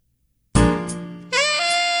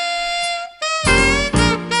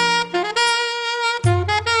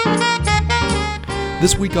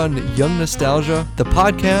This week on Young Nostalgia, the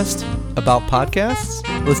podcast about podcasts.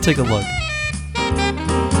 Let's take a look.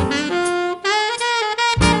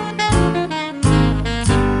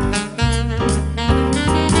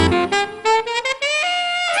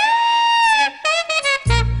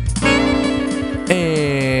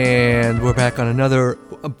 And we're back on another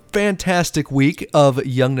fantastic week of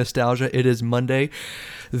Young Nostalgia. It is Monday,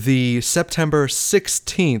 the September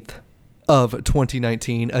 16th of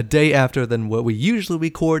 2019, a day after than what we usually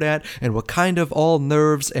record at, and we're kind of all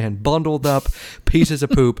nerves and bundled up pieces of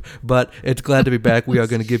poop, but it's glad to be back. We are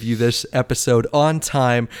going to give you this episode on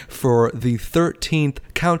time for the 13th,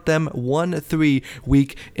 count them, 1-3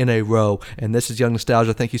 week in a row. And this is Young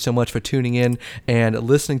Nostalgia. Thank you so much for tuning in and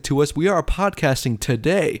listening to us. We are podcasting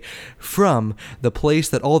today from the place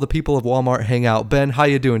that all the people of Walmart hang out. Ben, how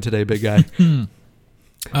you doing today, big guy?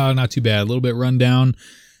 Not too bad. A little bit run down.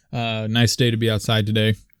 Nice day to be outside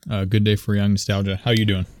today. Good day for Young Nostalgia. How you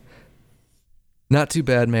doing? Not too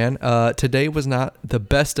bad, man. Today was not the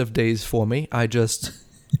best of days for me. I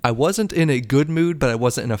wasn't in a good mood, but I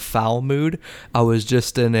wasn't in a foul mood. I was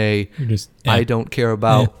just in a, I don't care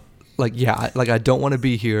about, I don't want to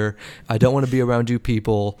be here. I don't want to be around you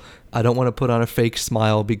people. I don't want to put on a fake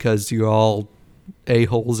smile because you're all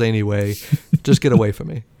a-holes anyway. Just get away from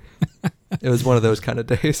me. It was one of those kind of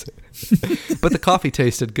days. But the coffee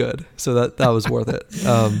tasted good, so that was worth it.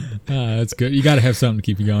 That's good. You got to have something to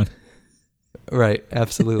keep you going. Right,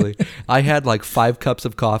 absolutely. I had like 5 cups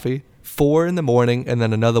of coffee, 4 in the morning, and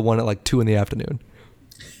then another one at like 2 in the afternoon.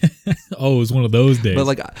 Oh, it was one of those days.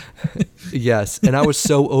 But yes, and I was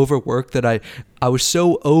so overworked that I was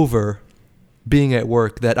so over being at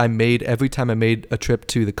work that every time I made a trip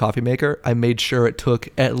to the coffee maker, I made sure it took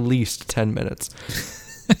at least 10 minutes.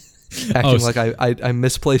 Acting like I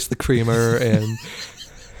misplaced the creamer and...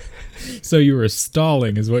 So you were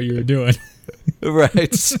stalling is what you were doing.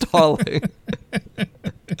 Right, stalling.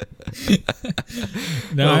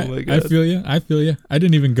 No, I feel you. I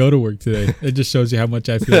didn't even go to work today. It just shows you how much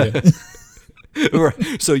I feel you.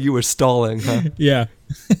 Right. So you were stalling, huh? Yeah.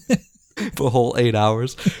 For a whole 8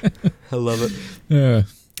 hours. I love it.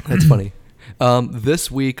 That's funny. This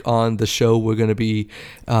week on the show, we're going to be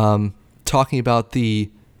talking about the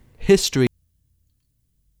history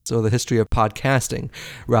of podcasting,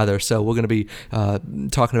 rather. So we're going to be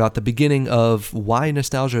talking about the beginning of why Young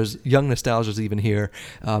Nostalgia is even here.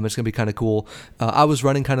 It's going to be kind of cool. I was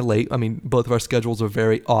running kind of late. I mean, both of our schedules are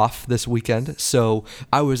very off this weekend. So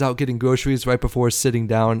I was out getting groceries right before sitting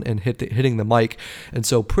down and hitting the mic. And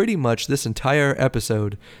so pretty much this entire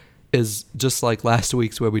episode is just like last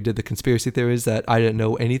week's where we did the conspiracy theories that I didn't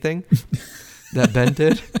know anything. That Ben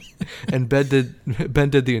did, and Ben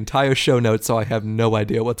did the entire show notes, so I have no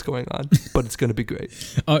idea what's going on, but it's going to be great.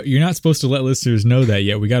 You're not supposed to let listeners know that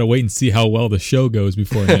yet. We got to wait and see how well the show goes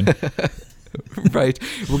beforehand. Right,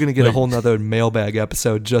 we're going to get a whole nother mailbag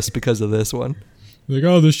episode just because of this one. Like,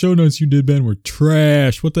 oh, the show notes you did, Ben, were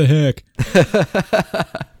trash. What the heck?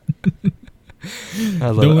 I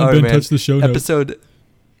love Don't it. let Ben touch the show notes.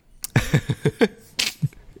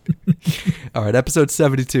 All right, episode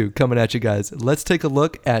 72 coming at you guys. Let's take a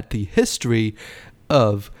look at the history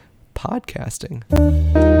of podcasting.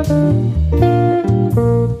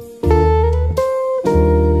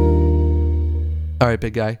 All right,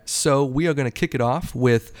 big guy. So we are going to kick it off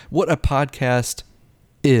with what a podcast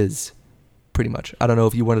is, pretty much. I don't know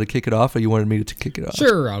if you wanted to kick it off or you wanted me to kick it off.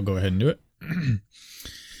 Sure, I'll go ahead and do it.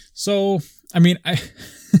 So, I mean,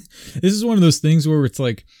 this is one of those things where it's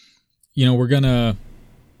like, you know, we're gonna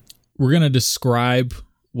describe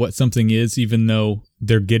what something is, even though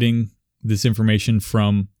they're getting this information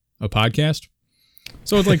from a podcast.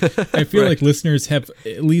 So it's like, I feel like listeners have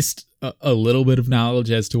at least a little bit of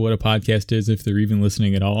knowledge as to what a podcast is, if they're even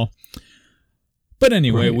listening at all. But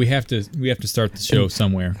anyway, right. we have to start the show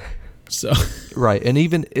somewhere. So right, and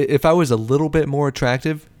even if I was a little bit more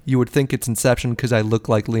attractive, you would think it's Inception because I look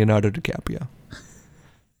like Leonardo DiCaprio.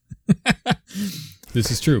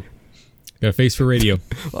 This is true. Got a face for radio.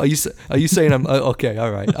 Are you saying I'm okay?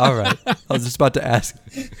 All right. I was just about to ask.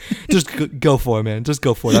 Just go for it, man. Just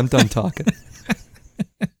go for it. I'm done talking.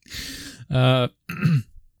 A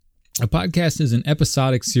podcast is an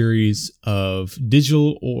episodic series of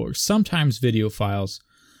digital or sometimes video files,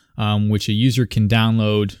 which a user can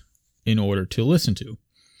download in order to listen to.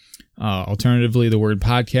 Alternatively, the word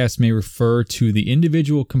podcast may refer to the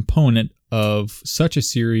individual component of such a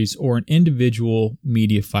series or an individual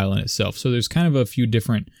media file in itself. So there's kind of a few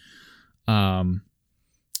different things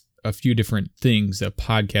a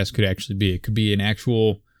podcast could actually be. It could be an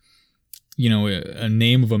actual, a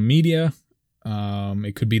name of a media.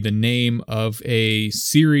 It could be the name of a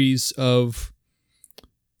series of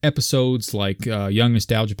episodes like Young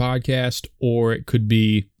Nostalgia Podcast, or it could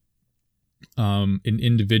be an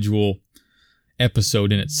individual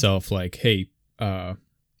episode in itself, like, hey,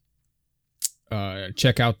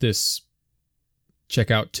 check out today's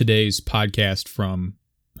podcast from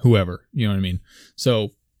whoever, you know what I mean? So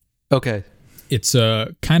okay, it's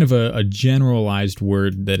a kind of a generalized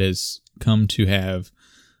word that has come to have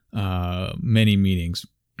many meanings.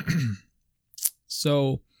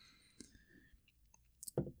 So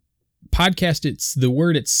podcast, it's the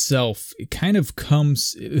word itself, it kind of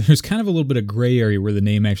comes, there's kind of a little bit of gray area where the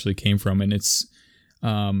name actually came from, and it's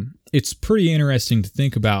pretty interesting to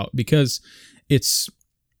think about because it's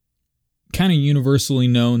kind of universally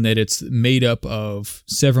known that it's made up of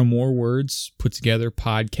several more words put together,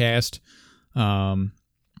 podcast, and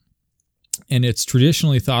it's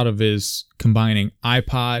traditionally thought of as combining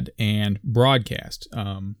iPod and broadcast.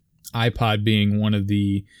 iPod being one of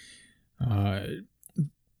the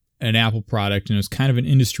an Apple product, and it was kind of an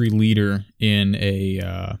industry leader in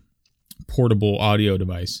a portable audio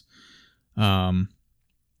device.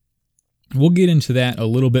 We'll get into that a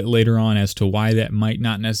little bit later on as to why that might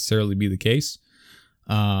not necessarily be the case.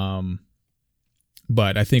 But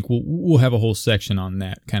I think we'll have a whole section on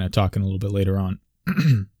that, kind of talking a little bit later on.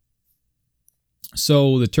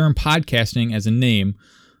 So the term podcasting as a name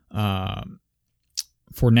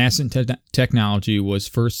for nascent technology was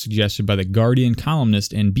first suggested by the Guardian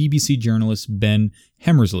columnist and BBC journalist Ben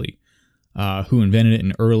Hemmersley, who invented it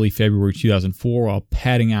in early February 2004 while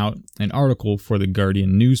padding out an article for the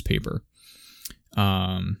Guardian newspaper.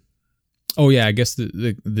 I guess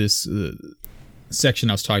this section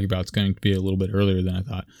I was talking about is going to be a little bit earlier than I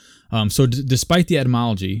thought. So despite the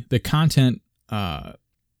etymology, the content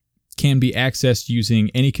can be accessed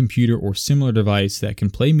using any computer or similar device that can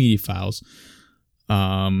play media files.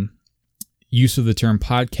 Use of the term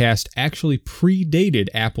podcast actually predated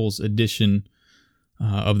Apple's addition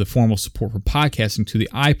of the formal support for podcasting to the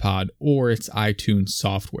iPod or its iTunes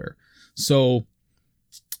software. So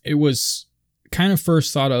it was kind of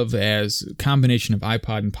first thought of as a combination of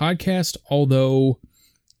iPod and podcast, although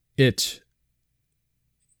it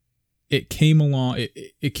came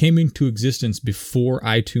into existence before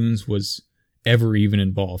iTunes was ever even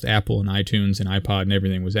involved. Apple and iTunes and iPod and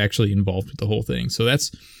everything was actually involved with the whole thing. So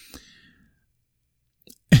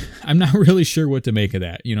I'm not really sure what to make of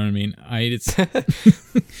that. You know what I mean?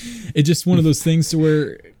 It's just one of those things to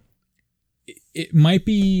where it might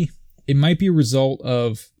be a result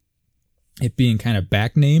of it being kind of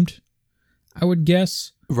backnamed, I would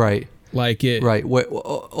guess. Right. Like it. Right.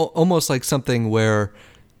 Almost like something where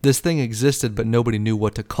this thing existed, but nobody knew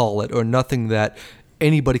what to call it, or nothing that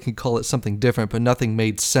anybody can call it something different, but nothing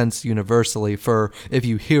made sense universally for if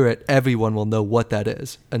you hear it, everyone will know what that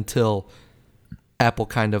is until Apple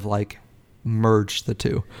kind of like merged the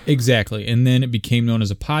two. Exactly. And then it became known as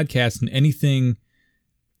a podcast, and anything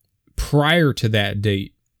prior to that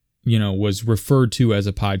date, was referred to as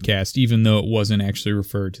a podcast, even though it wasn't actually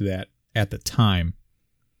referred to that at the time.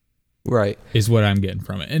 Right. Is what I'm getting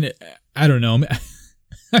from it. And I don't know.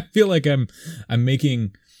 I feel like I'm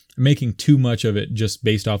making too much of it just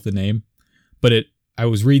based off the name, but I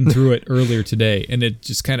was reading through it earlier today, and it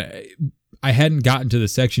just kind of, I hadn't gotten to the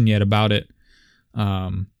section yet about it,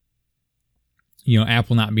 Apple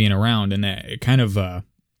not being around, and it kind of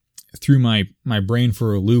threw my brain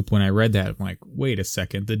for a loop when I read that. I'm like, wait a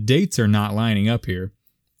second, the dates are not lining up here.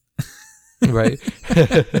 Right.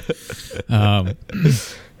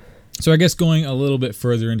 So I guess going a little bit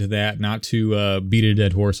further into that, not to beat a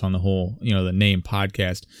dead horse on the whole, the name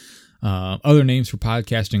podcast. Other names for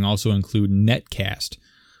podcasting also include netcast,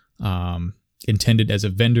 intended as a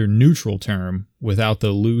vendor-neutral term without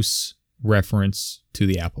the loose reference to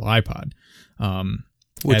the Apple iPod.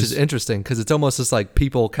 Which is interesting because it's almost just like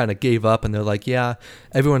people kind of gave up and they're like, yeah,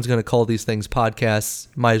 everyone's going to call these things podcasts.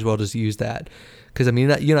 Might as well just use that. Because, I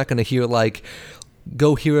mean, you're not going to hear like,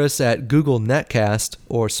 go hear us at Google Netcast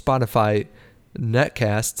or Spotify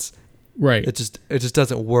Netcasts. Right. It just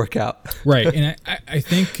doesn't work out. Right. And I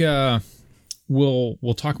think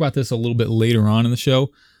we'll talk about this a little bit later on in the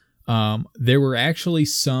show. There were actually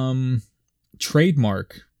some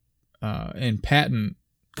trademark and patent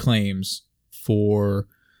claims for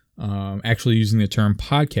actually using the term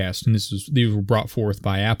podcast, and these were brought forth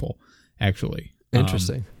by Apple, actually.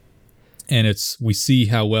 Interesting. And we see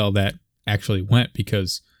how well that actually went,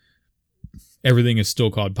 because everything is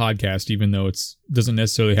still called podcast, even though it doesn't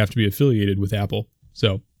necessarily have to be affiliated with Apple.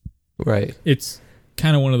 So, right, it's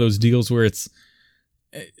kind of one of those deals where it's,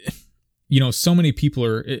 so many people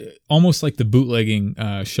are almost like the bootlegging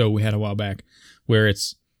show we had a while back, where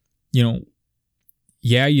it's, you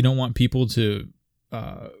don't want people to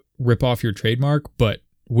rip off your trademark, but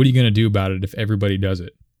what are you going to do about it if everybody does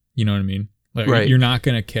it? You know what I mean? Like, right. You're not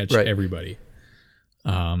going to catch everybody.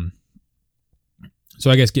 So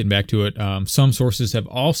I guess getting back to it, some sources have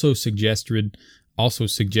also suggested the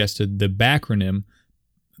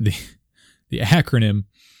acronym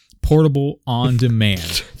Portable On Demand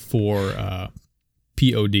for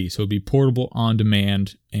POD. So it'd be Portable On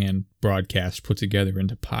Demand and Broadcast put together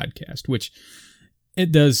into podcast, which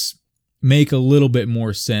it does make a little bit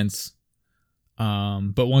more sense.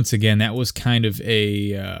 But once again, that was kind of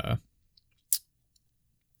a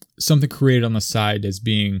something created on the side as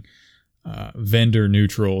being vendor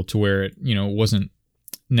neutral, to where it wasn't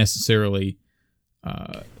necessarily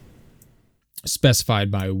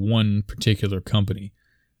specified by one particular company,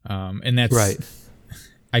 and that's right.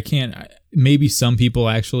 Maybe some people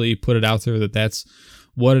actually put it out there that that's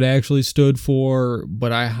what it actually stood for,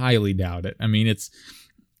 but I highly doubt it. I mean, it's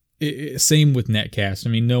same with Netcast. I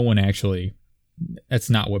mean, no one actually. That's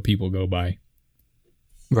not what people go by.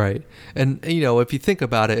 Right. And, if you think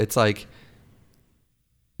about it, it's like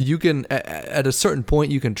you can, at a certain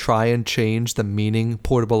point, you can try and change the meaning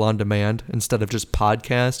portable on demand instead of just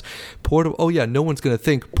podcast. No one's going to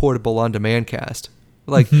think portable on demand cast.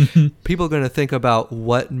 Like, people are going to think about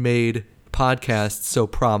what made podcasts so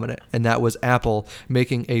prominent. And that was Apple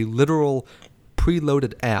making a literal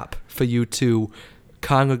preloaded app for you to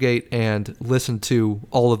congregate and listen to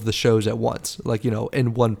all of the shows at once, like,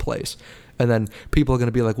 in one place. And then people are going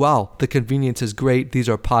to be like, wow, the convenience is great. These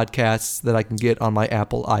are podcasts that I can get on my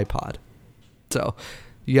Apple iPod. So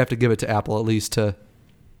you have to give it to Apple at least to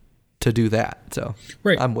do that. So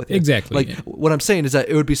right. I'm with you. Exactly. Like, what I'm saying is that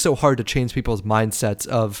it would be so hard to change people's mindsets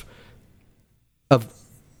of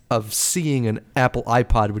seeing an Apple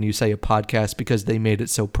iPod when you say a podcast, because they made it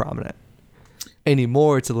so prominent.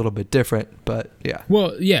 Anymore, it's a little bit different, but yeah.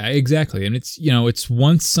 Well, yeah, exactly. And it's, it's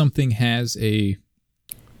once something has a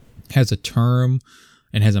term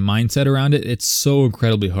and has a mindset around it, it's so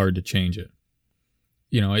incredibly hard to change it.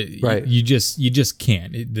 Right. You just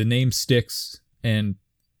can't. The name sticks, and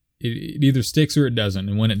it either sticks or it doesn't.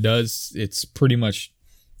 And when it does, it's pretty much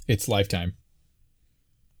its lifetime.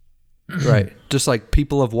 Right. Just like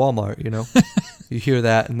people of Walmart, you hear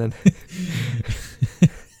that and then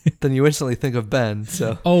then you instantly think of Ben.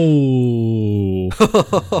 So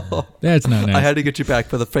that's not nice. I had to get you back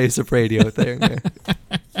for the face of radio thing.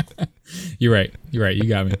 You're right. You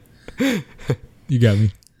got me.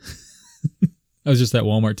 I was just at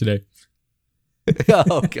Walmart today.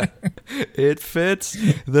 Oh God, it fits.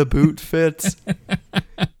 The boot fits.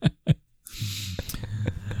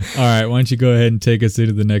 All right, why don't you go ahead and take us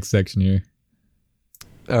into the next section here?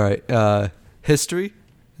 All right, history.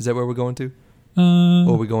 Is that where we're going to?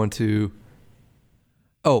 Or are we going to?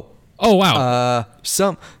 Oh wow.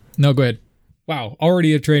 No, go ahead. Wow,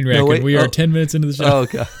 already a train wreck, and we are 10 minutes into the show.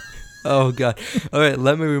 Oh God. All right,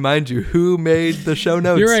 let me remind you who made the show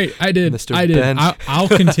notes. You're right. I did. Mr. I did. Ben. I'll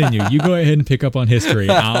continue. You go ahead and pick up on history.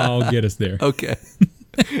 I'll get us there. Okay.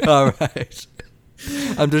 All right.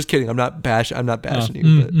 I'm just kidding. I'm not bashing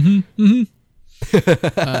you.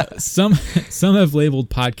 But. Some have labeled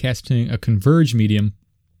podcasting a converged medium,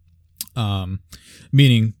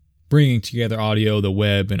 meaning bringing together audio, the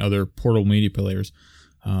web, and other portable media players,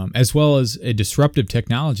 as well as a disruptive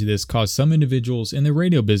technology that's caused some individuals in the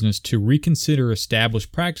radio business to reconsider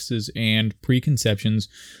established practices and preconceptions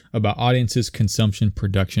about audiences, consumption,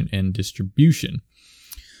 production, and distribution.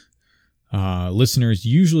 Listeners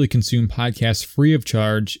usually consume podcasts free of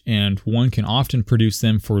charge, and one can often produce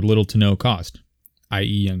them for little to no cost, i.e.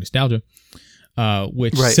 Young Nostalgia,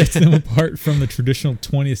 which sets them apart from the traditional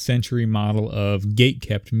 20th century model of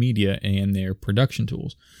gate-kept media and their production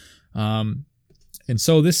tools. And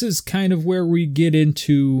so this is kind of where we get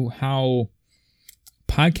into how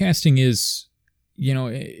podcasting is,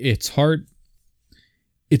 it's hard.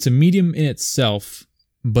 It's a medium in itself,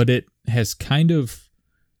 but it has kind of,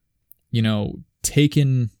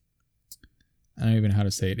 taken, I don't even know how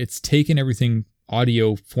to say it. It's taken everything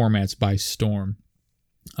audio formats by storm.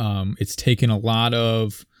 It's taken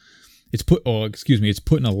it's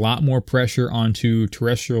putting a lot more pressure onto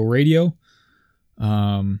terrestrial radio.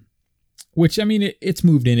 Which, I mean, it's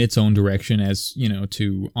moved in its own direction as,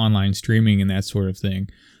 to online streaming and that sort of thing.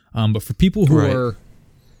 But for people who are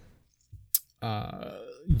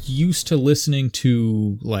used to listening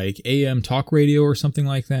to like AM talk radio or something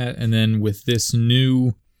like that, and then with this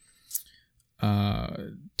new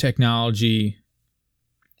technology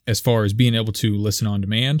as far as being able to listen on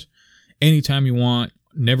demand anytime you want,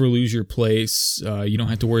 never lose your place, you don't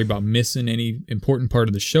have to worry about missing any important part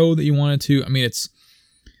of the show that you wanted to. I mean, it's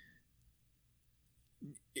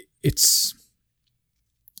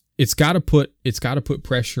it's got to put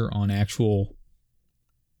pressure on actual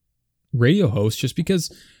radio hosts, just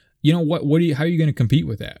because, you know, how are you going to compete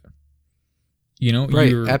with that? You know,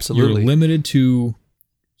 right, absolutely. You're limited to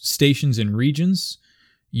stations and regions.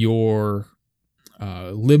 You're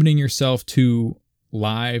limiting yourself to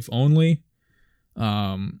live only.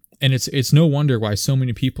 And it's no wonder why so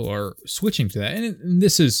many people are switching to that. And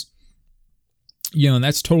this is, you know, and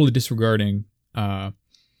that's totally disregarding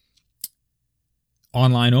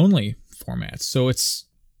online only formats. So it's,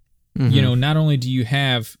 you know, not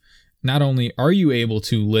only are you able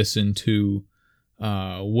to listen to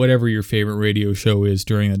whatever your favorite radio show is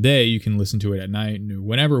during the day, you can listen to it at night or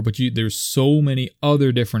whenever, but there's so many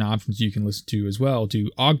other different options you can listen to as well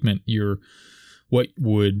to augment what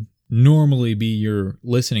would normally be your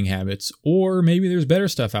listening habits. Or maybe there's better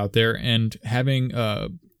stuff out there, and having a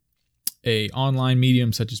online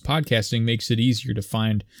medium such as podcasting makes it easier to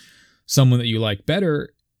find someone that you like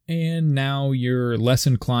better, and now you're less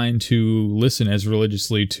inclined to listen as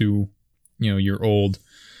religiously to, you know, your old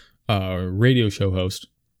radio show host.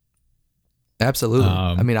 Absolutely.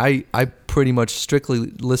 I mean, I pretty much strictly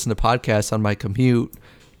listen to podcasts on my commute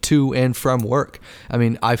to and from work. I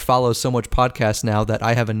mean, I follow so much podcast now that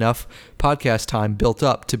I have enough podcast time built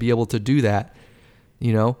up to be able to do that,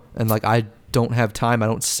 you know, and like I don't have time. I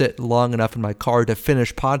don't sit long enough in my car to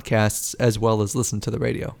finish podcasts as well as listen to the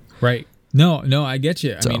radio. Right. No, I get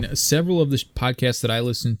you. I mean, several of the podcasts that I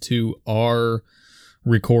listen to are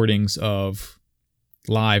recordings of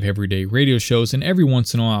live everyday radio shows, and every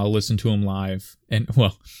once in a while I'll listen to them live, and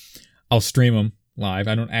well, I'll stream them live.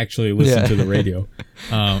 I don't actually listen to the radio.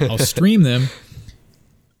 I'll stream them,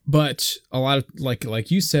 but a lot of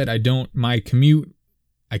like you said, my commute,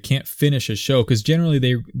 I can't finish a show because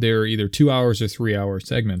generally they're either 2 hours or 3 hour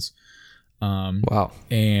segments. Wow.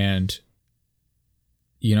 And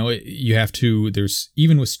you know, you have to,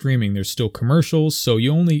 even with streaming, there's still commercials. So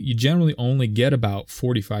you generally only get about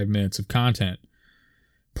 45 minutes of content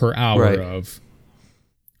per hour of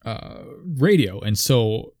radio. And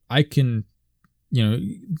so I can, you know,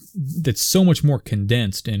 that's so much more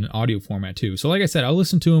condensed in audio format too. So like I said, I'll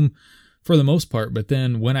listen to them for the most part, but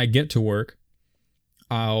then when I get to work,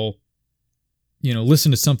 I'll, you know, listen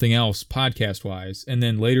to something else podcast wise. And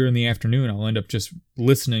then later in the afternoon, I'll end up just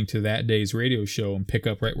listening to that day's radio show and pick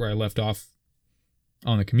up right where I left off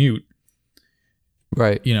on the commute.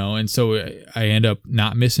 Right. You know, and so I end up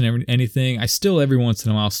not missing anything. I still, every once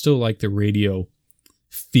in a while, still like the radio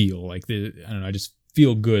feel. Like I don't know, I just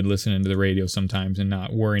feel good listening to the radio sometimes and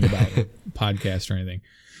not worrying about podcasts or anything.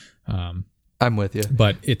 I'm with you.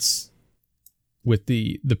 But it's, with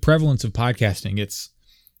the prevalence of podcasting,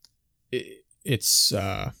 it's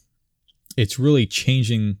really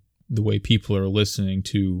changing the way people are listening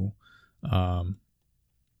to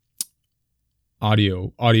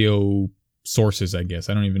audio sources, I guess.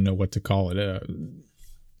 I don't even know what to call it.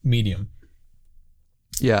 Medium.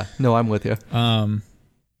 Yeah, no, I'm with you.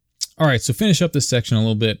 All right, so finish up this section a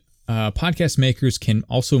little bit. Podcast makers can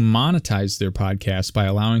also monetize their podcasts by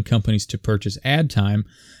allowing companies to purchase ad time,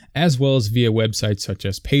 as well as via websites such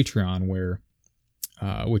as Patreon,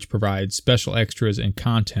 which provides special extras and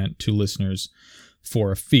content to listeners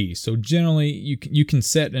for a fee. So generally, you can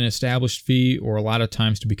set an established fee, or a lot of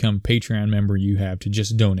times to become a Patreon member, you have to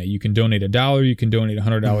just donate. You can donate $1, you can donate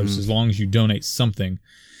 $100, as long as you donate something,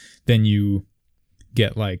 then you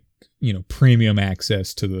get, like, you know, premium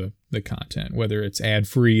access to the content, whether it's ad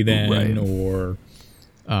free then, or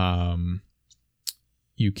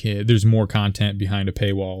there's more content behind a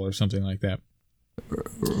paywall or something like that.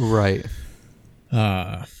 Right.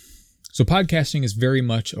 So podcasting is very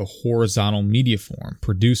much a horizontal media form.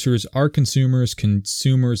 Producers are consumers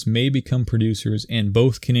may become producers, and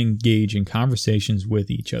both can engage in conversations with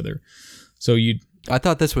each other. So I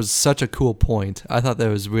thought this was such a cool point. I thought that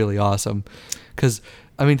was really awesome, because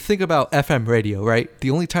I mean, think about FM radio, right?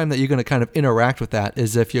 The only time that you're going to kind of interact with that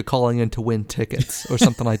is if you're calling in to win tickets or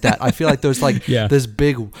something like that. I feel like there's like this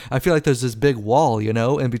big wall, you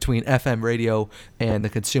know, in between FM radio and the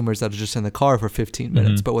consumers that are just in the car for 15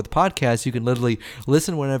 minutes. But with podcasts, you can literally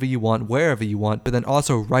listen whenever you want, wherever you want, but then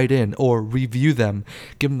also write in or review them,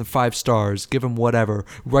 give them the 5 stars, give them whatever,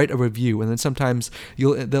 write a review. And then sometimes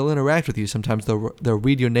they'll interact with you. Sometimes they'll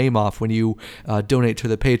read your name off when you donate to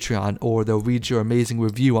the Patreon, or they'll read your amazing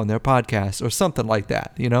review on their podcast or something like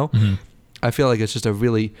that, you know? I feel like it's just a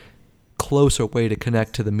really closer way to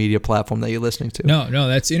connect to the media platform that you're listening to. No,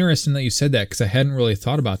 that's interesting that you said that, because I hadn't really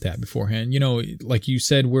thought about that beforehand. You know, like you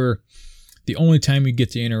said, we're the only time you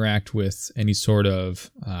get to interact with any sort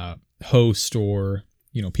of host or,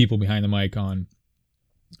 you know, people behind the mic on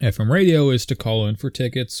FM radio is to call in for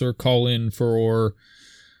tickets or call in for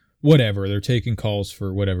whatever. They're taking calls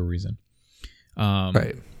for whatever reason.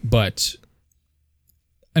 Right. But,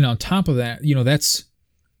 and on top of that, that's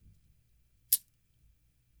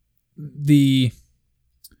the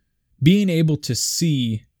being able to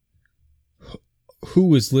see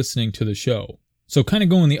who is listening to the show. So kind of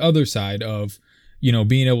going the other side of,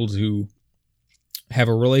 being able to have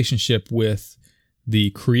a relationship with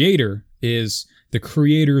the creator is the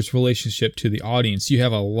creator's relationship to the audience. You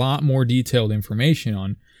have a lot more detailed information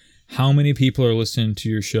on how many people are listening to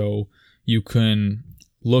your show. You can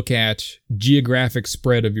look at geographic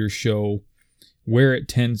spread of your show, where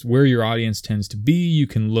your audience tends to be. You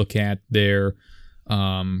can look at their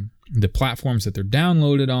the platforms that they're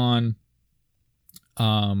downloaded on.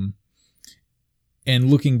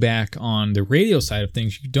 And looking back on the radio side of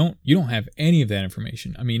things, you don't have any of that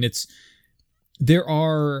information. I mean, there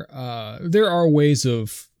are ways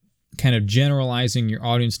of kind of generalizing your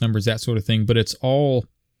audience numbers, that sort of thing, but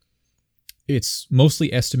it's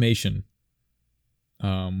mostly estimation,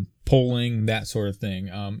 polling, that sort of thing.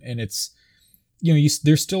 And it's,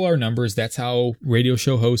 there still are numbers. That's how radio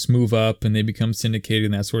show hosts move up and they become syndicated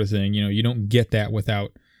and that sort of thing. You don't get that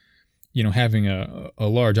without, having a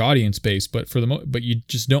large audience base, but but you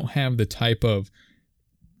just don't have the type of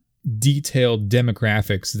detailed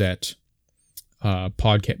demographics that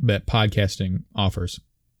podcasting offers.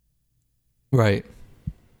 Right.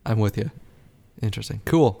 I'm with you. Interesting.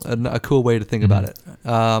 Cool. A cool way to think about it.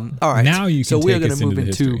 All right. Now you can so we're going to move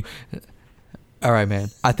into. All right, man.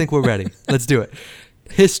 I think we're ready. Let's do it.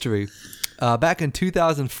 History. Back in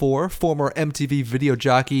 2004, former MTV video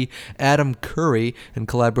jockey Adam Curry, in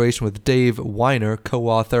collaboration with Dave Weiner,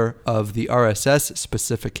 co-author of the RSS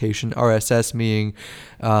specification, RSS meaning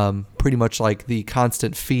pretty much like the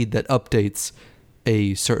constant feed that updates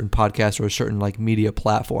a certain podcast or a certain media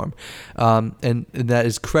platform. And that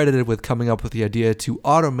is credited with coming up with the idea to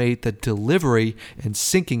automate the delivery and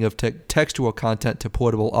syncing of textual content to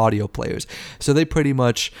portable audio players. So they pretty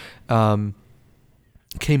much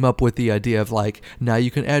came up with the idea of now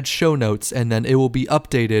you can add show notes and then it will be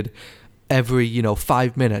updated every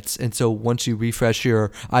 5 minutes. And so once you refresh your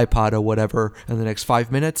iPod or whatever in the next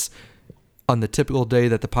 5 minutes, on the typical day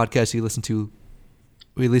that the podcast you listen to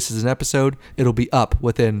releases an episode, it'll be up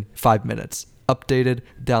within 5 minutes, updated,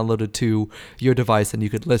 downloaded to your device, and you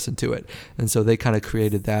could listen to it. And so they kind of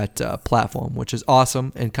created that platform, which is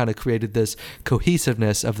awesome, and kind of created this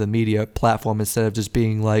cohesiveness of the media platform instead of just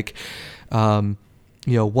being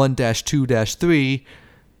 1-2-3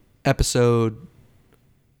 episode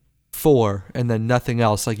 4 and then nothing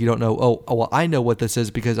else. You don't know, oh well, I know what this is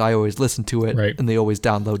because I always listen to it, right, and they always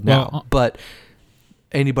download now. Well, but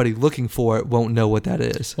anybody looking for it won't know what that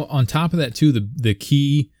is. Well, on top of that too, the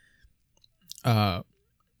key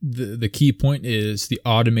the key point is the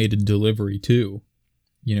automated delivery too.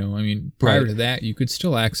 Prior to that, you could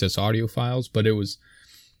still access audio files, but it was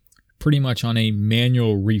pretty much on a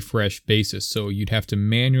manual refresh basis. So you'd have to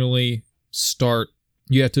manually to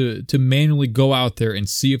manually go out there and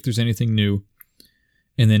see if there's anything new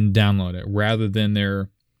and then download it, rather than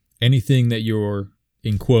anything that you're,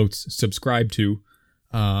 in quotes, subscribed to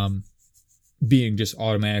being just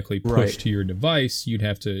automatically pushed to your device. You'd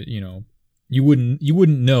have to, you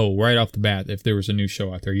wouldn't know right off the bat if there was a new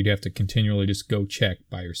show out there. You'd have to continually just go check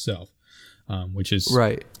by yourself, which is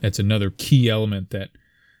that's another key element that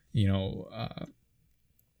the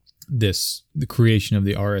creation of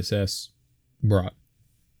the RSS brought.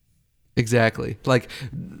 Exactly.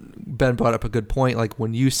 Ben brought up a good point.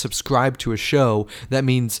 When you subscribe to a show, that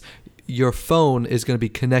means your phone is going to be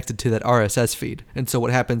connected to that RSS feed. And so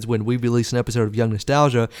what happens when we release an episode of Young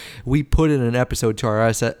Nostalgia, we put in an episode to our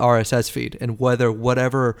RSS feed, and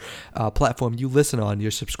whatever platform you listen on,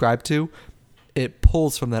 you're subscribed to, it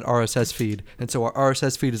pulls from that RSS feed. And so our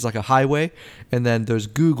RSS feed is like a highway, and then there's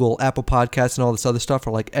Google, Apple Podcasts, and all this other stuff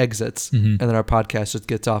are like exits. Mm-hmm. And then our podcast just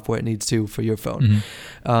gets off where it needs to for your phone.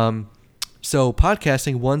 Mm-hmm. So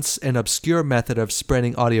podcasting, once an obscure method of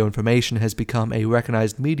spreading audio information, has become a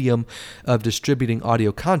recognized medium of distributing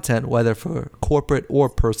audio content, whether for corporate or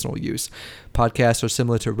personal use. Podcasts are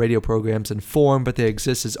similar to radio programs in form, but they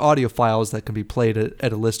exist as audio files that can be played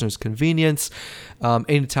at a listener's convenience,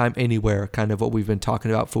 anytime, anywhere, kind of what we've been talking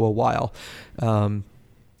about for a while.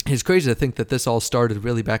 It's crazy to think that this all started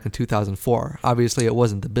really back in 2004. Obviously, it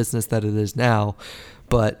wasn't the business that it is now,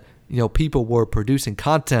 but people were producing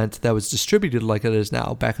content that was distributed like it is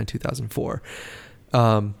now back in 2004.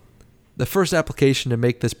 The first application to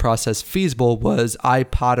make this process feasible was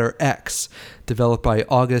iPodder X, developed by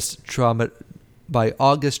August Trometer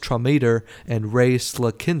and Ray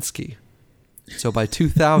Slakinski. So by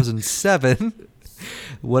 2007,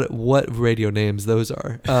 What radio names those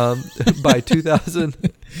are.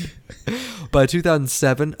 By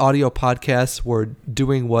 2007, audio podcasts were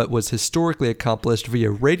doing what was historically accomplished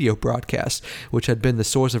via radio broadcasts, which had been the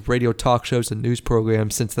source of radio talk shows and news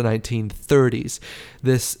programs since the 1930s.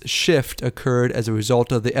 This shift occurred as a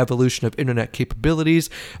result of the evolution of internet capabilities,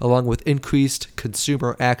 along with increased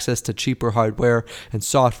consumer access to cheaper hardware and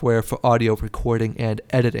software for audio recording and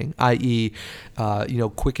editing, i.e.,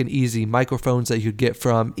 quick and easy microphones that you get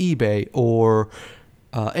from eBay or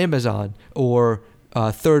Amazon or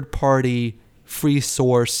third-party free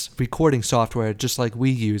source recording software just like we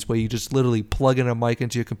use, where you just literally plug in a mic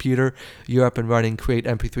into your computer, you're up and running, create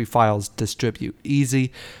MP3 files, distribute.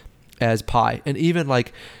 Easy as pie. And even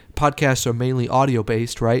like podcasts are mainly audio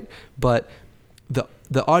based, right? But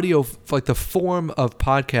the audio, like the form of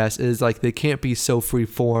podcast is like they can't be so free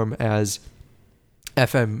form as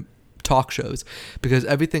FM talk shows, because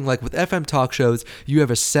everything, like with FM talk shows, you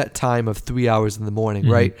have a set time of 3 hours in the morning,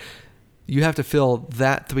 right? You have to fill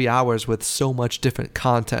that 3 hours with so much different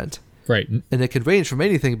content. Right. And it could range from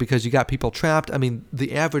anything because you got people trapped. I mean,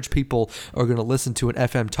 the average people are going to listen to an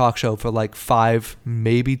FM talk show for like 5,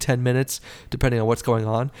 maybe 10 minutes, depending on what's going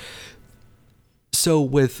on. So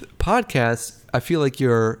with podcasts, I feel like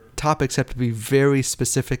your topics have to be very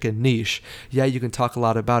specific and niche. Yeah, you can talk a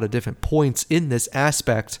lot about at different points in this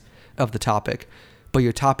aspect of the topic, but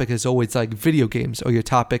your topic is always like video games, or your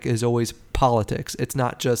topic is always politics. It's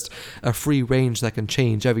not just a free range that can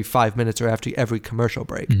change every 5 minutes or after every commercial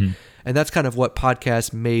break. And that's kind of what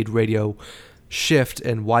podcasts made radio shift,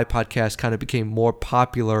 and why podcasts kind of became more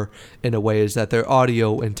popular in a way, is that their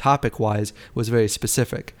audio and topic wise was very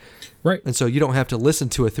specific. Right. And so you don't have to listen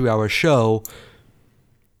to a 3-hour show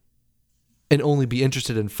and only be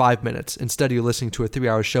interested in 5 minutes. Instead, you're listening to a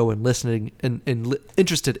 3-hour show and listening and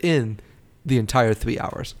interested in the entire 3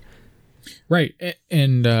 hours. Right.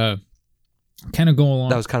 And kind of going along.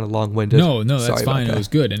 That was kind of long-winded. No, that's fine. It was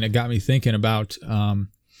good. And it got me thinking about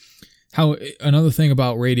how another thing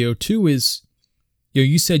about radio too is,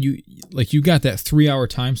 you said you got that 3-hour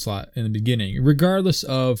time slot in the beginning, regardless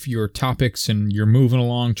of your topics, and you're moving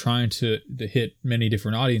along trying to hit many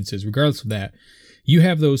different audiences. Regardless of that, you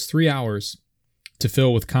have those 3 hours to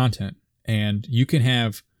fill with content, and you can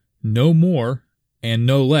have no more and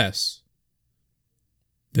no less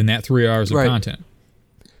than that 3 hours of content.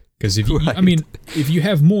 Because if if you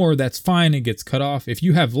have more, that's fine. It gets cut off. If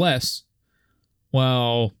you have less,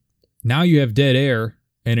 well, now you have dead air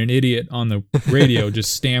and an idiot on the radio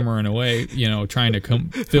just stammering away, trying to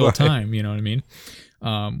fill time. You know what I mean?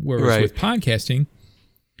 Whereas with podcasting,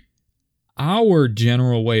 our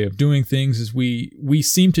general way of doing things is we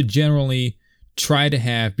seem to generally try to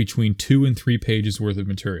have between 2 and 3 pages worth of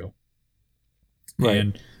material. Right.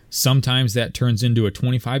 And sometimes that turns into a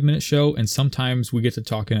 25-minute show, and sometimes we get to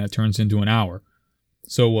talking and it turns into an hour.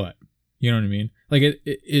 So what? You know what I mean? Like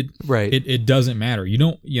it doesn't matter.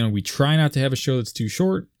 We try not to have a show that's too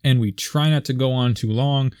short, and we try not to go on too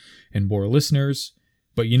long and bore listeners.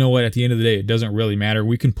 But you know what? At the end of the day, it doesn't really matter.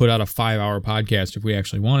 We can put out a 5-hour podcast if we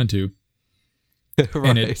actually wanted to.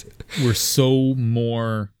 Right. And we're so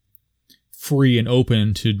more free and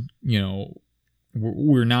open to,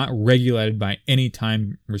 we're not regulated by any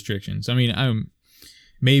time restrictions. I mean,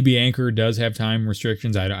 maybe Anchor does have time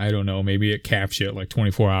restrictions. I don't know. Maybe it caps you at like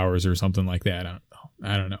 24 hours or something like that.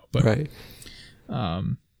 I don't know. But, right.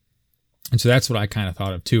 And so that's what I kind of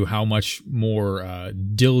thought of too, how much more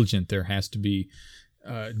diligence there has to be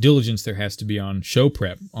on show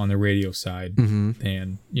prep on the radio side,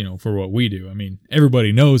 and for what we do. I mean,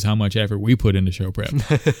 everybody knows how much effort we put into show prep.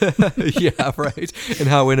 Yeah, right. And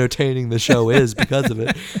how entertaining the show is because of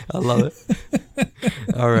it. I love it.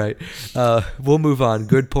 All right. We'll move on.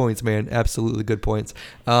 Good points, man. Absolutely good points.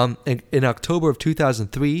 In October of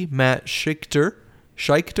 2003, Matt Schechter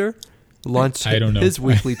launched his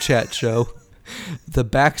weekly chat show, The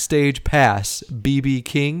Backstage Pass. B.B.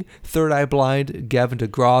 King, Third Eye Blind, Gavin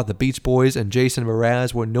DeGraw, the Beach Boys, and Jason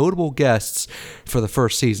Mraz were notable guests for the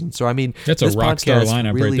first season. So, I mean, that's a rock star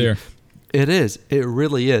lineup right there. It is. It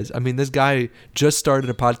really is. I mean, this guy just started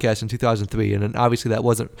a podcast in 2003, and then obviously that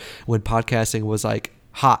wasn't when podcasting was like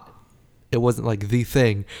hot. It wasn't like the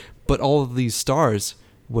thing, but all of these stars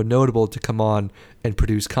were notable to come on and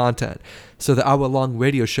produce content. So the hour-long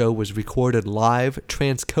radio show was recorded live,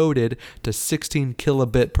 transcoded to 16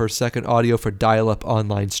 kilobit per second audio for dial-up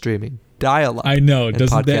online streaming. Dial-up. I know.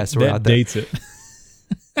 Doesn't that dates it?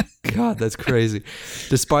 God, that's crazy.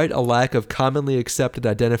 Despite a lack of commonly accepted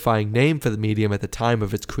identifying name for the medium at the time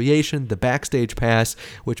of its creation, the Backstage Pass,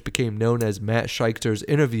 which became known as Matt Scheichter's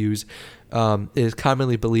Interviews, is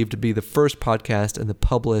commonly believed to be the first podcast in the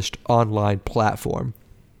published online platform.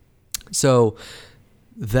 So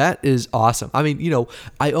that is awesome. I mean,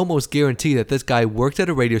 I almost guarantee that this guy worked at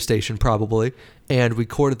a radio station probably and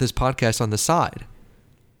recorded this podcast on the side.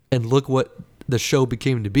 And look what the show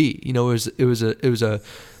became to be. It was a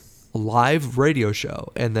live radio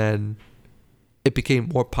show, and then it became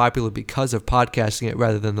more popular because of podcasting it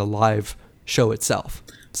rather than the live show itself.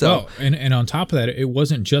 So, and on top of that, it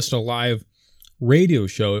wasn't just a live radio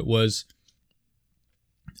show. It was,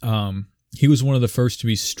 he was one of the first to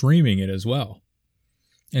be streaming it as well.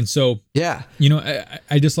 And so, yeah,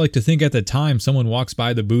 I just like to think at the time someone walks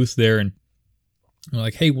by the booth there and they're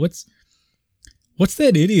like, hey, what's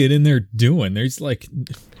that idiot in there doing? There's like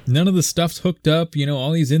none of the stuff's hooked up.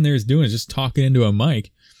 All he's in there is doing is just talking into a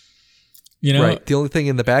mic. Right. The only thing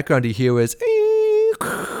in the background you hear is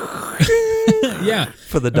yeah,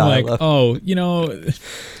 for the dial-up. Like,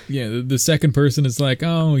 the second person is like,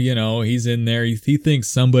 he's in there. He thinks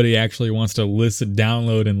somebody actually wants to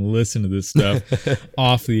download and listen to this stuff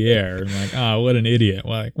off the air. And like, what an idiot.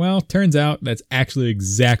 Well, turns out that's actually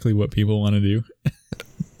exactly what people want to do.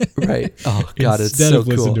 Right. Oh God, it's so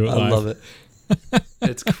cool. I love it.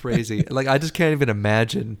 It's crazy. Like, I just can't even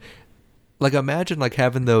imagine. Like, imagine like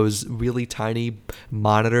having those really tiny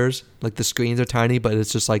monitors. Like the screens are tiny, but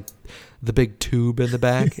it's just like the big tube in the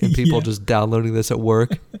back, and people just downloading this at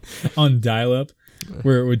work on dial-up,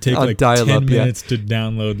 where it would take like 10 minutes to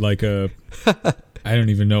download like a. I don't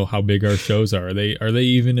even know how big our shows are. Are they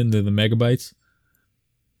even into the megabytes?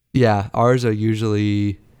 Yeah, ours are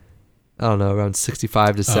usually, I don't know, around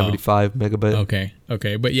 65 to 75 megabyte.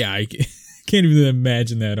 Okay, but yeah, I can't even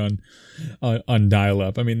imagine that on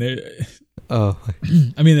dial-up. I mean,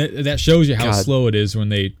 that shows you how slow it is when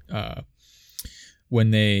they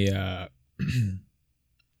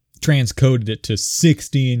transcoded it to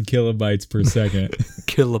 16 kilobytes per second.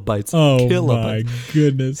 Kilobytes. Oh my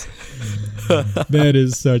goodness, that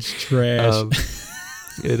is such trash.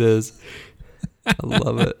 It is. I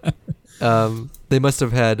love it. They must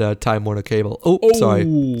have had Time Warner Cable. Sorry,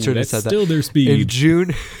 should have said that. Still their speed.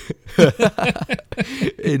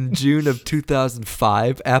 In June of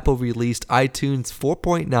 2005, Apple released iTunes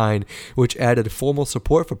 4.9, which added formal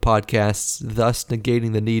support for podcasts, thus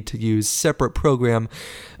negating the need to use separate programming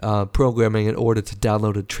in order to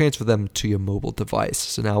download and transfer them to your mobile device.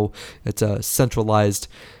 So now it's a centralized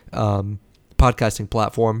podcasting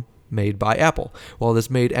platform made by Apple. While this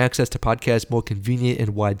made access to podcasts more convenient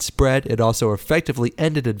and widespread, it also effectively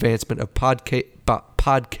ended advancement of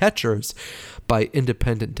podcatchers by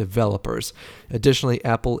independent developers. Additionally,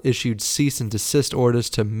 Apple issued cease and desist orders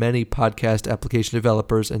to many podcast application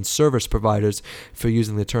developers and service providers for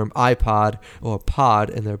using the term iPod or pod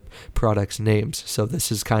in their products' names. So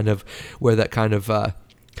this is kind of where that kind of,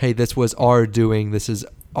 hey, this was our doing, this is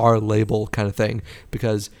our label kind of thing,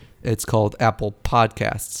 because it's called Apple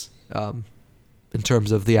Podcasts. In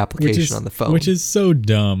terms of the application on the phone, which is so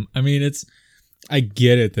dumb. I mean, I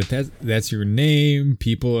get it that's your name.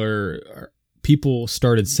 People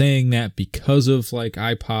started saying that because of like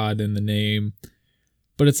iPod in the name,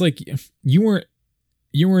 but it's like you weren't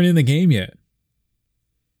in the game yet.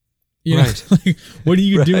 Right. Like, what are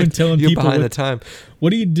you doing telling You're people behind the time?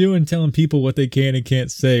 What are you doing telling people what they can and can't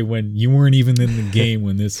say when you weren't even in the game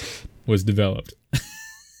when this was developed?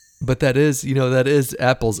 But that is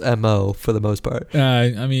Apple's MO for the most part.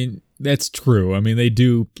 I mean, that's true. I mean, they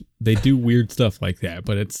do weird stuff like that,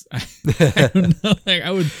 but it's I don't know. Like,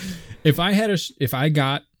 I would, if I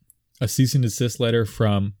got a cease and desist letter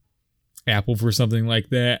from Apple for something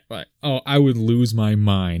like that, like, I would lose my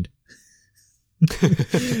mind.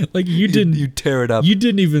 Like, you tear it up. You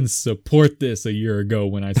didn't even support this a year ago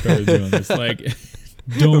when I started doing this. Like,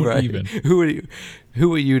 don't right. even.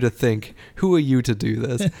 Who are you to think? Who are you to do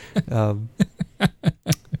this?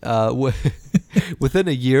 Within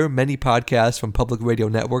a year, many podcasts from public radio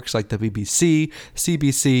networks like the BBC,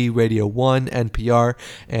 CBC, Radio 1, NPR,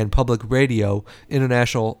 and Public Radio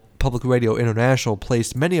International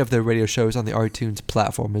placed many of their radio shows on the iTunes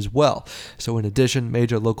platform as well. So in addition,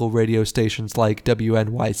 major local radio stations like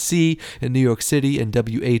WNYC in New York City and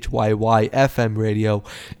WHYY FM radio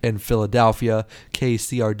in Philadelphia,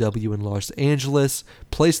 KCRW in Los Angeles,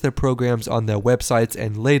 placed their programs on their websites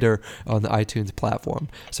and later on the iTunes platform.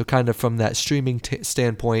 So kind of from that streaming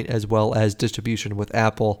standpoint as well as distribution with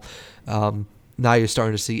Apple, now you're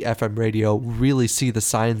starting to see FM radio really see the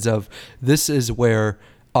signs of this is where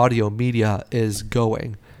audio media is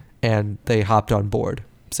going, and they hopped on board.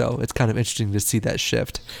 So it's kind of interesting to see that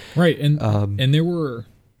shift. Right, and there were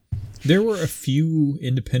a few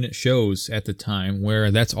independent shows at the time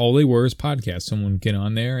where that's all they were is podcasts. Someone would get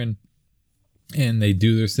on there and they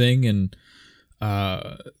do their thing and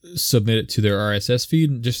submit it to their RSS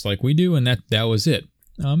feed just like we do, and that was it.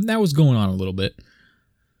 That was going on a little bit,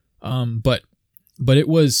 but it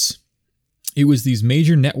was these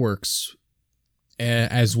major networks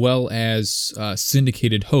as well as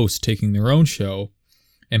syndicated hosts taking their own show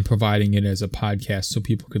and providing it as a podcast so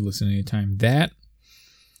people could listen anytime. That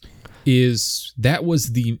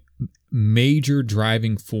was the major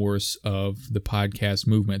driving force of the podcast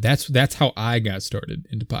movement. That's how I got started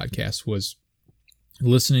into podcasts, was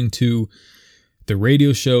listening to the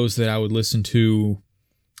radio shows that I would listen to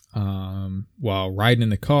while riding in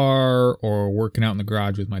the car or working out in the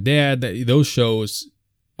garage with my dad. Those shows,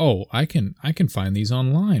 I can find these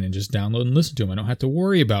online and just download and listen to them. I don't have to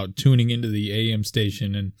worry about tuning into the AM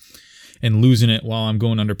station and losing it while I'm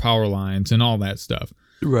going under power lines and all that stuff.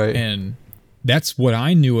 Right. And that's what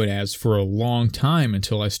I knew it as for a long time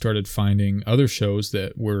until I started finding other shows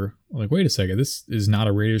that were like, wait a second, this is not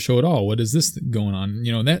a radio show at all. What is this going on?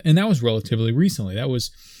 That was relatively recently. That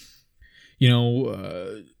was,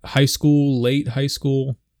 high school, late high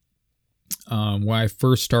school, when I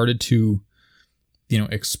first started to,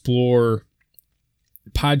 explore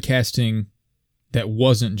podcasting that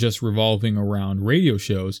wasn't just revolving around radio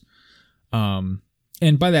shows.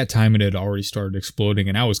 And by that time, it had already started exploding,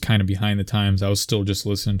 and I was kind of behind the times. I was still just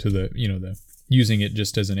listening to the using it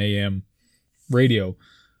just as an AM radio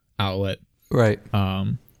outlet. Right.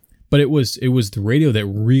 But it was the radio that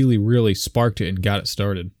really, really sparked it and got it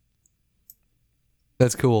started.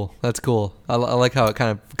 That's cool. I like how it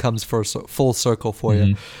kind of comes full circle for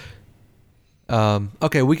you.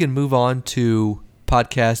 Okay, we can move on to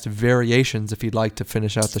podcast variations if you'd like to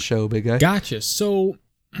finish out the show, big guy. Gotcha. So,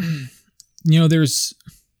 there's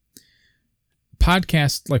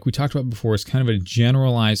podcast, like we talked about before, is kind of a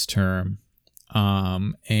generalized term.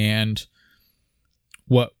 And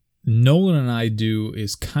what Nolan and I do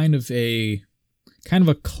is kind of a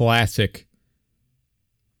classic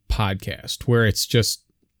podcast where it's just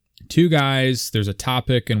two guys, there's a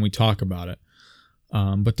topic, and we talk about it.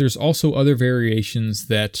 But there's also other variations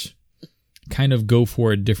that kind of go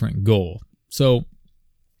for a different goal. So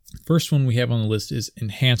first one we have on the list is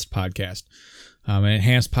enhanced podcast. An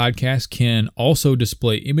enhanced podcast can also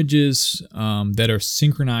display images that are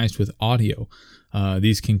synchronized with audio.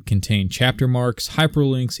 These can contain chapter marks,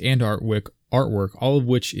 hyperlinks, and artwork, all of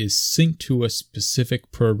which is synced to a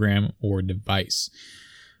specific program or device.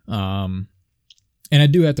 And I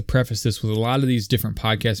do have to preface this with a lot of these different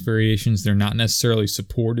podcast variations, they're not necessarily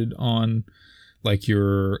supported on like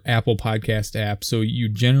your Apple Podcast app. So you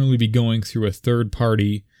generally be going through a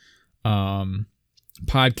third-party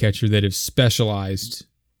podcatcher that is specialized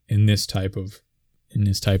in this type of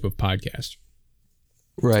podcast.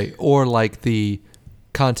 Right. Or like the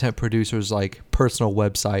content producer's like personal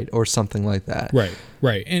website or something like that.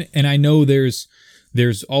 Right. And I know there's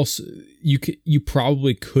also you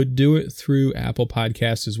probably could do it through Apple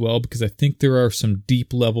Podcasts as well, because I think there are some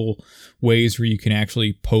deep level ways where you can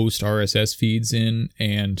actually post RSS feeds in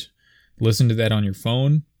and listen to that on your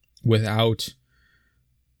phone without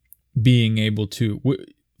being able to,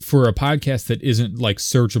 for a podcast that isn't like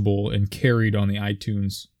searchable and carried on the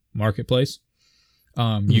iTunes marketplace.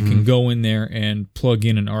 You can go in there and plug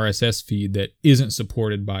in an RSS feed that isn't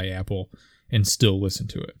supported by Apple and still listen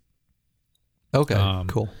to it. Okay,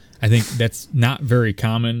 cool. I think that's not very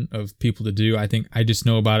common of people to do. I think I just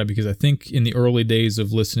know about it because I think in the early days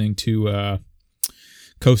of listening to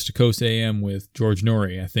Coast to Coast AM with George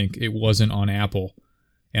Norrie, I think it wasn't on Apple,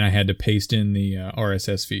 and I had to paste in the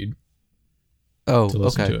RSS feed. Oh,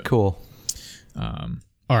 okay, cool.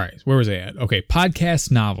 All right, where was I at? Okay,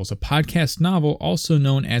 podcast novels. A podcast novel, also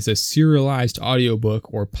known as a serialized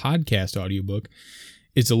audiobook or podcast audiobook,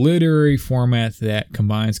 is a literary format that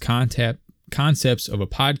combines concepts of a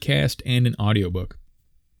podcast and an audiobook.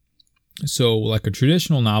 So, like a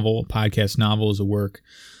traditional novel, a podcast novel is a work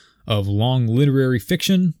of long literary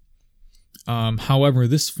fiction. However,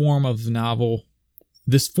 this form of the novel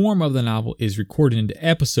is recorded into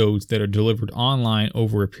episodes that are delivered online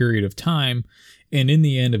over a period of time, and in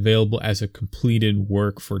the end available as a completed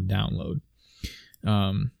work for download.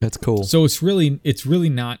 That's cool. So it's really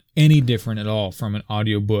not any different at all from an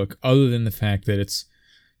audiobook, other than the fact that it's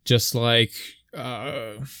just like,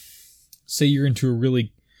 say you're into a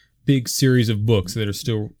really big series of books that are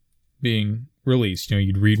still being released.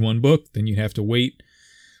 You'd read one book, then you'd have to wait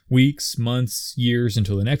weeks, months, years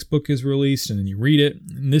until the next book is released, and then you read it.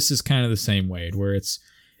 And this is kind of the same way, where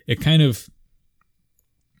it kind of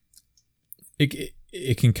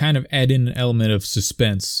it can kind of add in an element of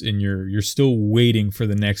suspense, and you're still waiting for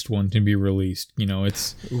the next one to be released.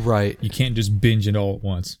 It's right. You can't just binge it all at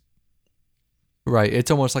once. Right. It's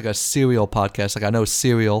almost like a serial podcast. Like I know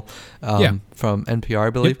Serial from NPR, I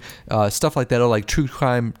believe. Yep. Stuff like that, or like true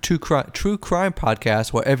crime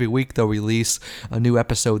podcasts where every week they'll release a new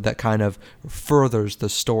episode that kind of furthers the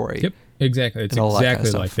story. Yep. Exactly. It's exactly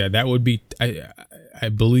like that. That would be, I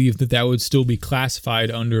believe that would still be classified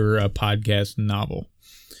under a podcast novel.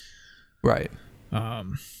 Right.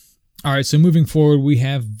 All right, so moving forward, we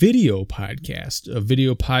have video podcast. A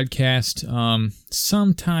video podcast,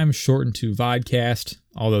 sometimes shortened to vodcast,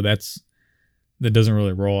 although that doesn't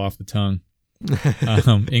really roll off the tongue.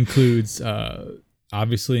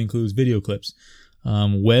 Obviously includes video clips.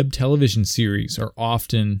 Web television series are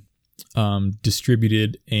often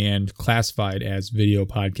distributed and classified as video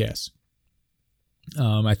podcasts.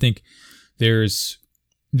 I think this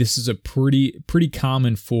is a pretty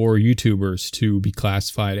common for YouTubers to be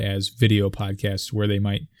classified as video podcasts, where they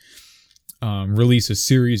might release a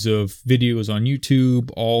series of videos on YouTube,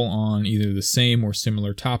 all on either the same or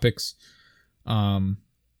similar topics. Not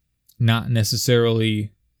to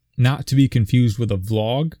be confused with a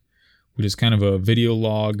vlog, which is kind of a video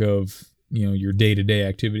log of your day-to-day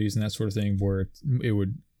activities and that sort of thing, where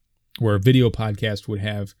a video podcast would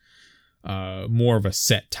have more of a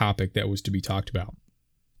set topic that was to be talked about.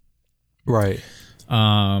 Right.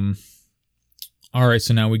 All right,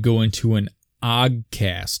 so now we go into an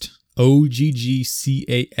Oggcast.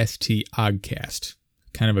 Oggcast. Oggcast.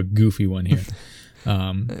 Kind of a goofy one here.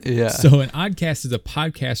 Yeah. So an Oggcast is a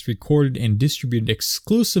podcast recorded and distributed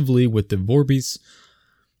exclusively with the Vorbis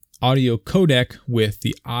audio codec with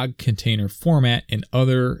the Ogg container format and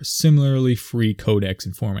other similarly free codecs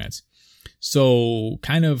and formats. So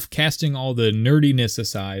kind of casting all the nerdiness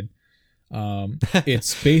aside,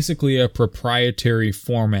 it's basically a proprietary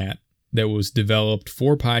format that was developed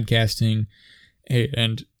for podcasting,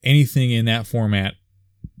 and anything in that format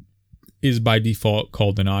is by default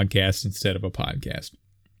called an Oggcast instead of a podcast.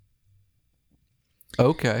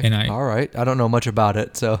 Okay. All right. I don't know much about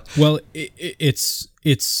it, so. Well, it's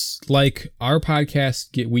like our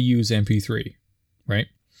podcast. We use MP3, right?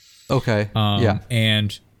 Okay. Yeah.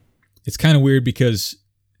 And it's kind of weird because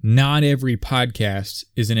not every podcast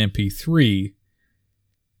is an MP3,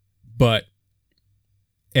 but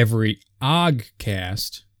every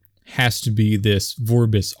Oggcast has to be this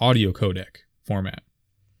Vorbis audio codec format.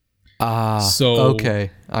 So okay,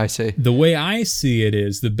 I see. The way I see it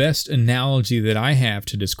is, the best analogy that I have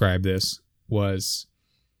to describe this was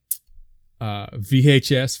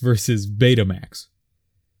VHS versus Betamax.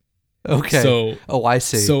 Okay. I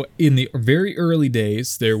see. So in the very early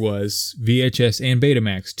days, there was VHS and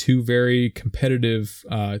Betamax, two very competitive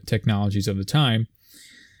technologies of the time.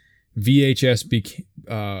 VHS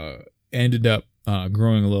ended up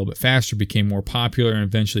growing a little bit faster, became more popular, and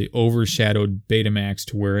eventually overshadowed Betamax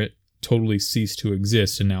to where it totally ceased to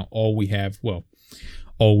exist. And now all we had was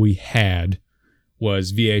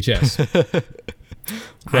VHS.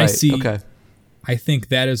 Right. Okay. I think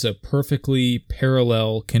that is a perfectly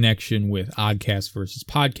parallel connection with Oggcast versus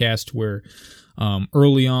podcast, where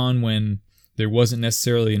early on, when there wasn't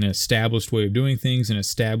necessarily an established way of doing things, an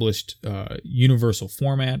established universal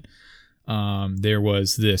format, there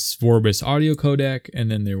was this Vorbis audio codec, and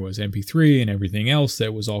then there was MP3 and everything else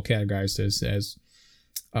that was all categorized as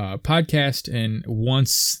podcast. And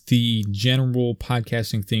once the general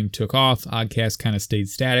podcasting theme took off, Oggcast kind of stayed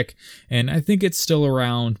static, and I think it's still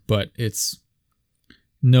around, but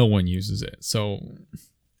no one uses it. So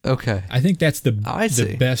okay, I think that's the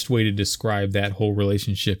best way to describe that whole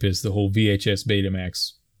relationship, is the whole VHS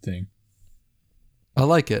Betamax thing. I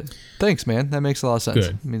like it. Thanks, man. That makes a lot of sense.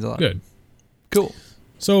 Good. It means a lot. Good. Cool.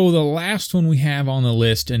 So the last one we have on the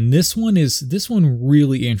list, and this one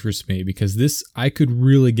really interests me because I could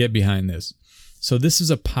really get behind this. So this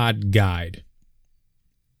is a pod guide.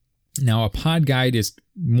 Now, a pod guide is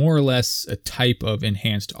more or less a type of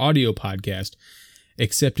enhanced audio podcast,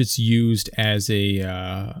 except it's used as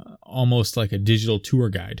almost like a digital tour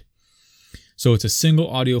guide. So it's a single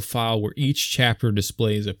audio file where each chapter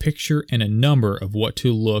displays a picture and a number of what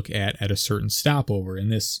to look at a certain stopover. And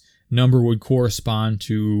this number would correspond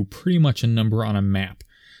to pretty much a number on a map.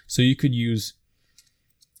 So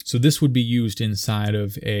this would be used inside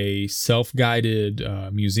of a self-guided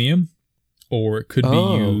museum, or it could be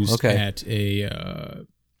used at a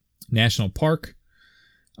national park.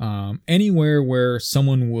 Anywhere where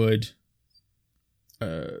someone would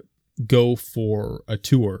go for a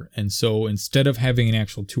tour. And so instead of having an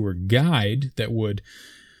actual tour guide that would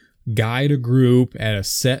guide a group at a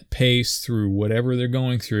set pace through whatever they're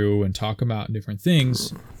going through and talk about different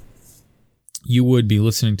things, you would be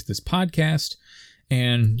listening to this podcast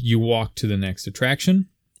and you walk to the next attraction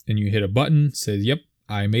and you hit a button, says, yep,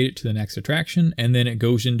 I made it to the next attraction. And then it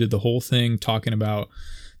goes into the whole thing talking about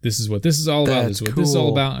this is what this is all about, this is what this is all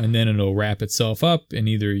about. And then it'll wrap itself up and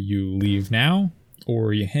either you leave now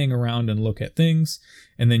or you hang around and look at things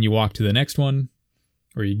and then you walk to the next one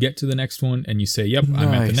or you get to the next one and you say, yep, nice.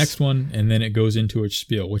 I'm at the next one. And then it goes into a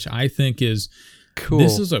spiel, which I think is cool.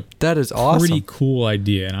 That is awesome. Pretty cool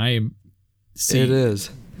idea. And it is.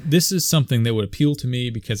 This is something that would appeal to me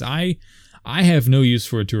because I have no use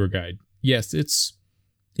for a tour guide. Yes, it's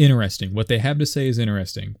interesting. What they have to say is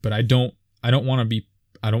interesting, but I don't want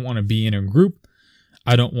to be in a group.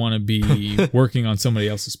 I don't want to be working on somebody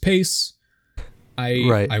else's pace.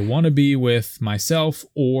 I want to be with myself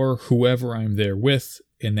or whoever I'm there with,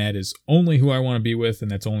 and that is only who I want to be with,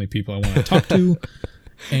 and that's only people I want to talk to.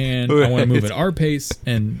 And I want to move at our pace.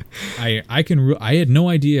 And I had no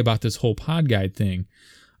idea about this whole pod guide thing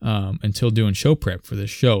until doing show prep for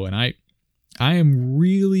this show, and I am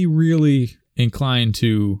really, really inclined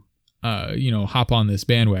to hop on this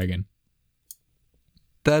bandwagon.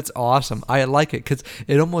 That's awesome. I like it because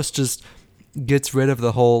it almost just gets rid of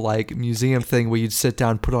the whole like museum thing where you'd sit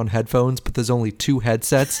down, put on headphones, but there's only 2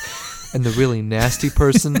 headsets, and the really nasty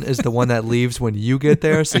person is the one that leaves when you get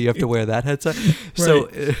there, so you have to wear that headset. Right. So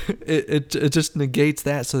it just negates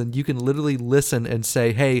that, so then you can literally listen and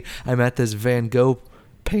say, hey, I'm at this Van Gogh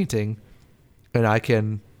painting, and I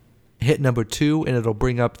can hit number 2 and it'll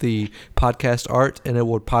bring up the podcast art and it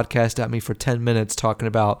will podcast at me for 10 minutes talking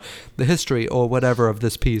about the history or whatever of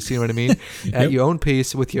this piece. You know what I mean? Yep. At your own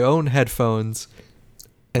pace with your own headphones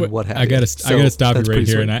and what have you. I gotta stop you right here.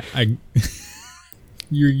 Sweet. And I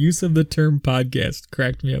your use of the term podcast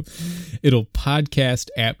cracked me up. It'll podcast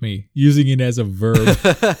at me, using it as a verb.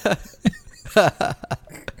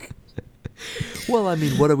 Well, I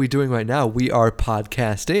mean, what are we doing right now? We are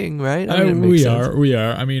podcasting, right? We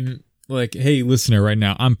are. I mean, like, hey, listener, right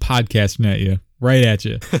now, I'm podcasting at you, right at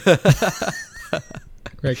you.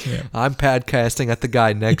 Cracks me up. I'm podcasting at the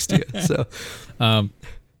guy next to you. So,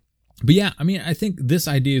 but yeah, I mean, I think this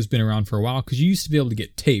idea has been around for a while because you used to be able to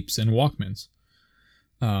get tapes and Walkmans,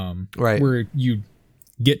 right, where you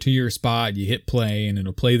get to your spot, you hit play, and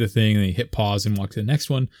it'll play the thing, and then you hit pause and walk to the next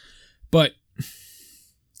one. But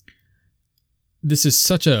this is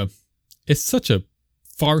such a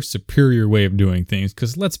far superior way of doing things,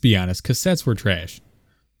 because let's be honest, cassettes were trash.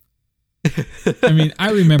 I mean,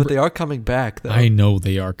 I remember... But they are coming back, though. I know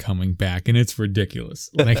they are coming back, and it's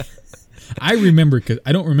ridiculous. Like, I remember, because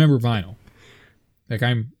I don't remember vinyl. Like,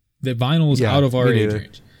 the vinyl is out of our age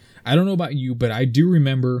range. I don't know about you, but I do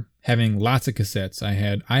remember having lots of cassettes. I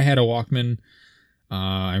had a Walkman.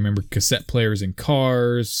 I remember cassette players in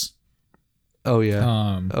cars. Oh,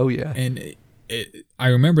 yeah. And I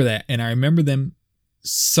remember that, and I remember them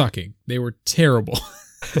sucking. They were terrible.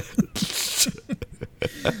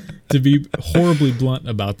 To be horribly blunt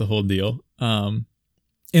about the whole deal. And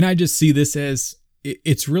I just see this as,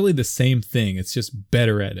 it's really the same thing. It's just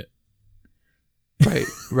better at it.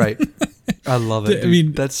 Right. I love it. Dude. I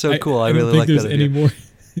mean, that's so cool. I really like that. I don't think there's any more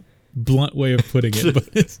blunt way of putting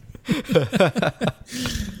it,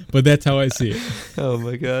 but that's how I see it. Oh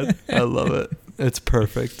my God. I love it. It's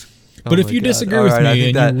perfect. But if you disagree with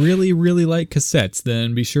me and you really, really like cassettes,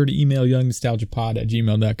 then be sure to email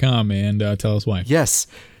youngnostalgiapod@gmail.com and tell us why. Yes.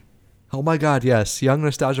 Oh my God, yes. Young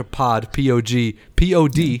Nostalgia Pod, P-O-D at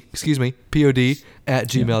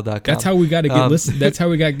gmail.com. That's how we got to get That's how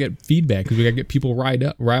we got to get feedback, because we got to get people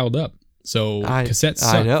riled up. So cassettes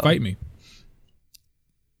suck. Fight me.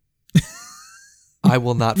 I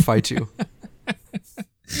will not fight you.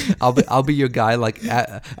 I'll be your guy,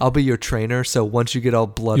 I'll be your trainer. So once you get all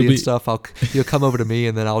bloody and stuff, you'll come over to me,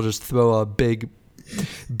 and then I'll just throw a big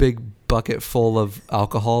bucket full of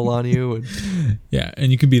alcohol on you. And, yeah,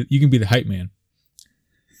 and you can be the hype man.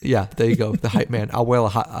 Yeah, there you go, the hype man. I'll wear a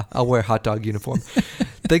hot dog uniform.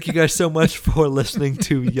 Thank you guys so much for listening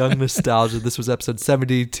to Young Nostalgia. This was episode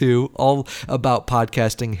 72, all about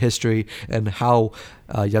podcasting history and how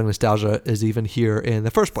Young Nostalgia is even here in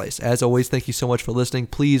the first place. As always, thank you so much for listening.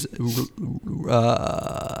 Please,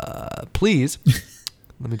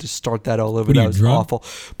 let me just start that all over. That was awful.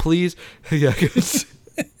 Please,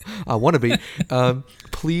 I want to be.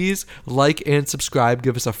 please like and subscribe.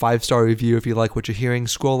 Give us a 5-star review if you like what you're hearing.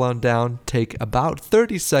 Scroll on down, take about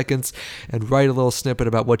 30 seconds, and write a little snippet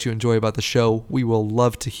about what you enjoy about the show. We will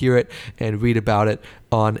love to hear it and read about it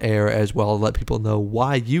on air as well. Let people know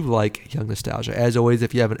why you like Young Nostalgia. As always,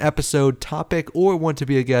 if you have an episode, topic, or want to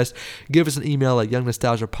be a guest, give us an email at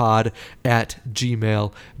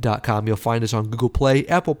youngnostalgiapod@gmail.com. You'll find us on Google Play,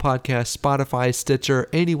 Apple Podcasts, Spotify, Stitcher,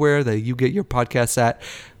 anywhere that you get your podcasts at.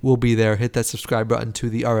 We'll be there. Hit that subscribe button to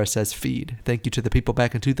the RSS feed. Thank you to the people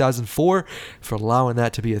back in 2004 for allowing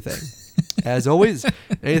that to be a thing. As always,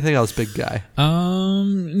 anything else, big guy?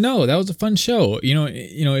 No, that was a fun show. You know,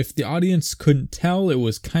 if the audience couldn't tell, it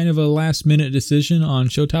was kind of a last-minute decision on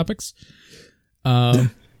show topics. But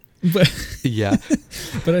yeah,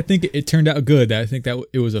 but I think it turned out good. I think that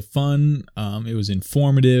it was a fun. It was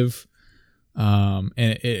informative, and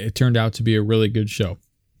it turned out to be a really good show.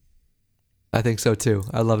 I think so too.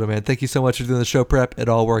 I love it, man. Thank you so much for doing the show prep. It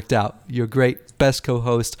all worked out. You're great, best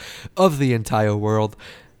co-host of the entire world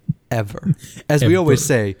ever. As we always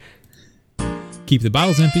say, keep the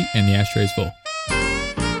bottles empty and the ashtrays full.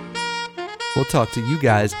 We'll talk to you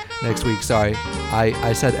guys next week. Sorry,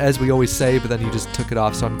 I said as we always say, but then you just took it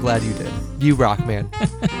off, so I'm glad you did. You rock, man.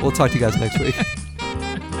 We'll talk to you guys next week.